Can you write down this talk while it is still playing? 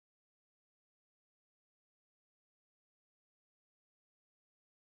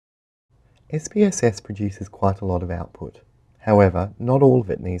SPSS produces quite a lot of output. However, not all of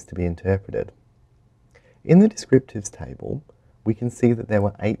it needs to be interpreted. In the descriptives table, we can see that there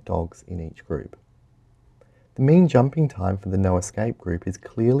were 8 dogs in each group. The mean jumping time for the no escape group is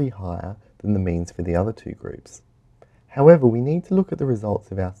clearly higher than the means for the other 2 groups. However, we need to look at the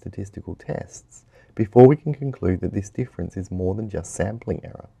results of our statistical tests before we can conclude that this difference is more than just sampling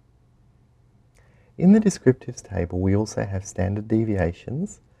error. In the descriptives table, we also have standard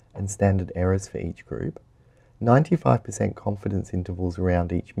deviations and standard errors for each group, 95% confidence intervals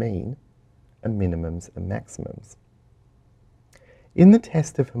around each mean, and minimums and maximums. In the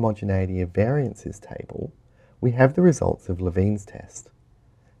test of homogeneity of variances table, we have the results of Levine's test.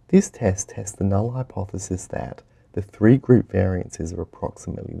 This test tests the null hypothesis that the 3 group variances are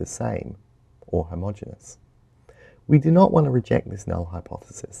approximately the same, or homogeneous. We do not want to reject this null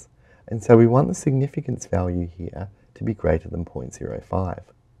hypothesis, and so we want the significance value here to be greater than 0.05,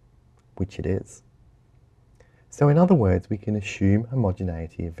 which it is. So in other words, we can assume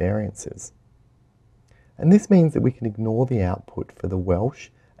homogeneity of variances. And this means that we can ignore the output for the Welsh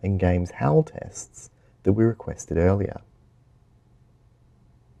and Games-Howell tests that we requested earlier.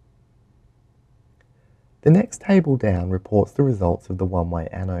 The next table down reports the results of the one-way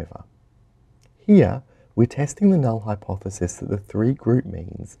ANOVA. Here, we're testing the null hypothesis that the 3 group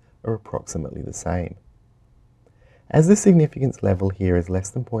means are approximately the same. As the significance level here is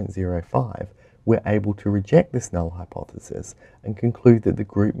less than 0.05, we're able to reject this null hypothesis and conclude that the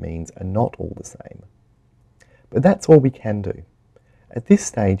group means are not all the same. But that's all we can do. At this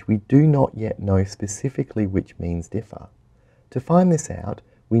stage, we do not yet know specifically which means differ. To find this out,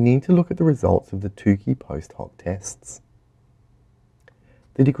 we need to look at the results of the Tukey post hoc tests.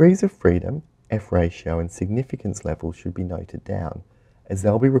 The degrees of freedom, F ratio, and significance levels should be noted down, as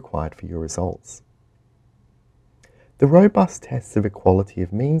they'll be required for your results. The robust tests of equality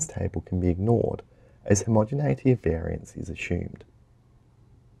of means table can be ignored, as homogeneity of variance is assumed.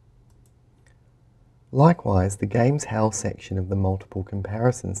 Likewise, the Games-Howell section of the multiple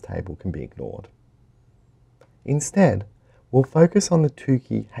comparisons table can be ignored. Instead, we'll focus on the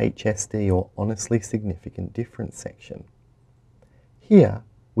Tukey HSD, or honestly significant difference section. Here,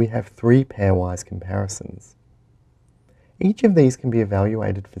 we have 3 pairwise comparisons. Each of these can be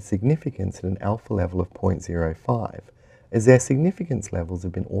evaluated for significance at an alpha level of 0.05, as their significance levels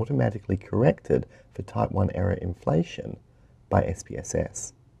have been automatically corrected for type 1 error inflation by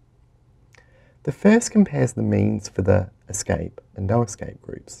SPSS. The first compares the means for the escape and no escape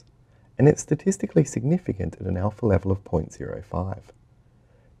groups, and it's statistically significant at an alpha level of 0.05.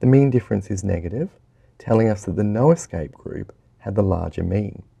 The mean difference is negative, telling us that the no escape group had the larger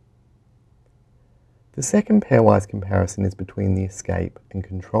mean. The second pairwise comparison is between the escape and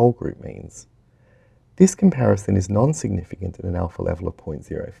control group means. This comparison is non-significant at an alpha level of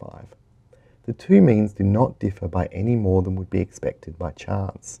 0.05. The 2 means do not differ by any more than would be expected by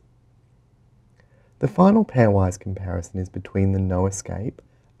chance. The final pairwise comparison is between the no escape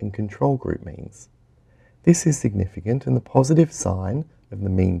and control group means. This is significant, and the positive sign of the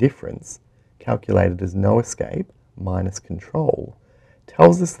mean difference, calculated as no escape minus control,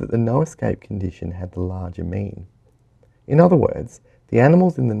 tells us that the no escape condition had the larger mean. In other words, the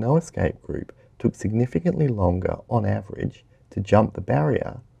animals in the no escape group took significantly longer, on average, to jump the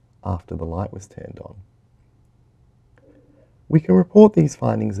barrier after the light was turned on. We can report these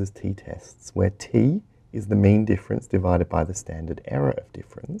findings as t-tests, where t is the mean difference divided by the standard error of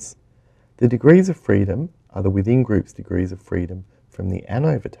difference. The degrees of freedom are the within groups degrees of freedom from the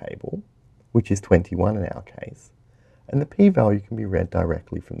ANOVA table, which is 21 in our case, and the p-value can be read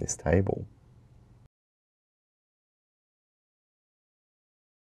directly from this table.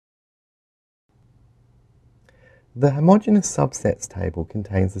 The homogeneous subsets table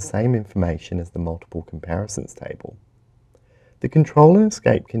contains the same information as the multiple comparisons table. The control and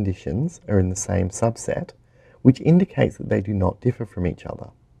escape conditions are in the same subset, which indicates that they do not differ from each other.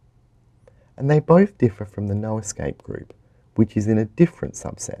 And they both differ from the no escape group, which is in a different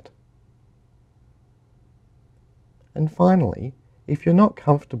subset. And finally, if you're not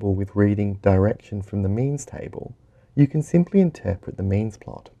comfortable with reading direction from the means table, you can simply interpret the means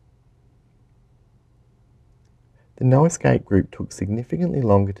plot. The no escape group took significantly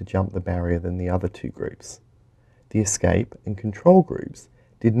longer to jump the barrier than the other 2 groups. The escape and control groups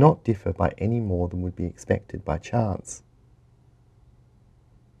did not differ by any more than would be expected by chance.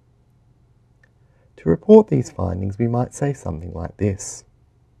 To report these findings, we might say something like this.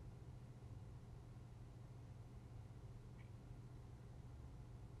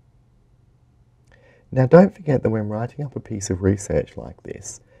 Now don't forget that when writing up a piece of research like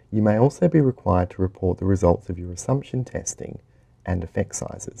this, you may also be required to report the results of your assumption testing and effect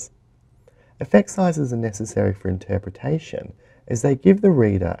sizes. Effect sizes are necessary for interpretation as they give the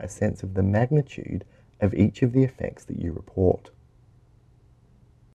reader a sense of the magnitude of each of the effects that you report.